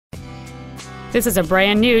This is a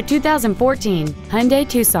brand new 2014 Hyundai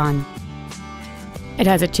Tucson. It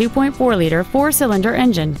has a 2.4-liter four-cylinder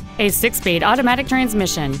engine, a 6-speed automatic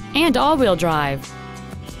transmission, and all-wheel drive.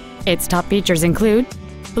 Its top features include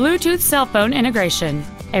Bluetooth cell phone integration,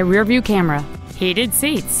 a rear-view camera, heated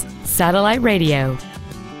seats, satellite radio,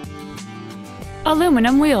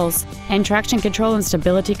 aluminum wheels, and traction control and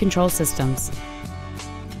stability control systems.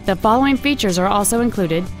 The following features are also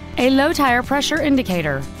included: a low tire pressure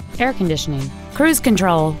indicator, air conditioning, cruise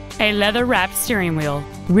control, a leather-wrapped steering wheel,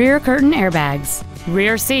 rear curtain airbags,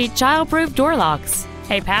 rear seat child-proof door locks,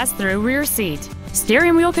 a pass-through rear seat,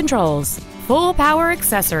 steering wheel controls, full power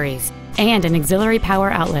accessories, and an auxiliary power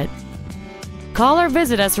outlet. Call or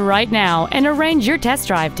visit us right now and arrange your test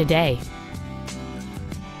drive today.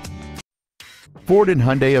 Ford and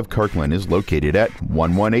Hyundai of Kirkland is located at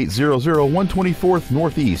 11800 124th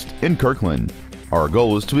Northeast in Kirkland. Our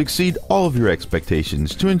goal is to exceed all of your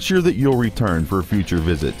expectations to ensure that you'll return for future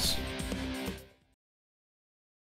visits.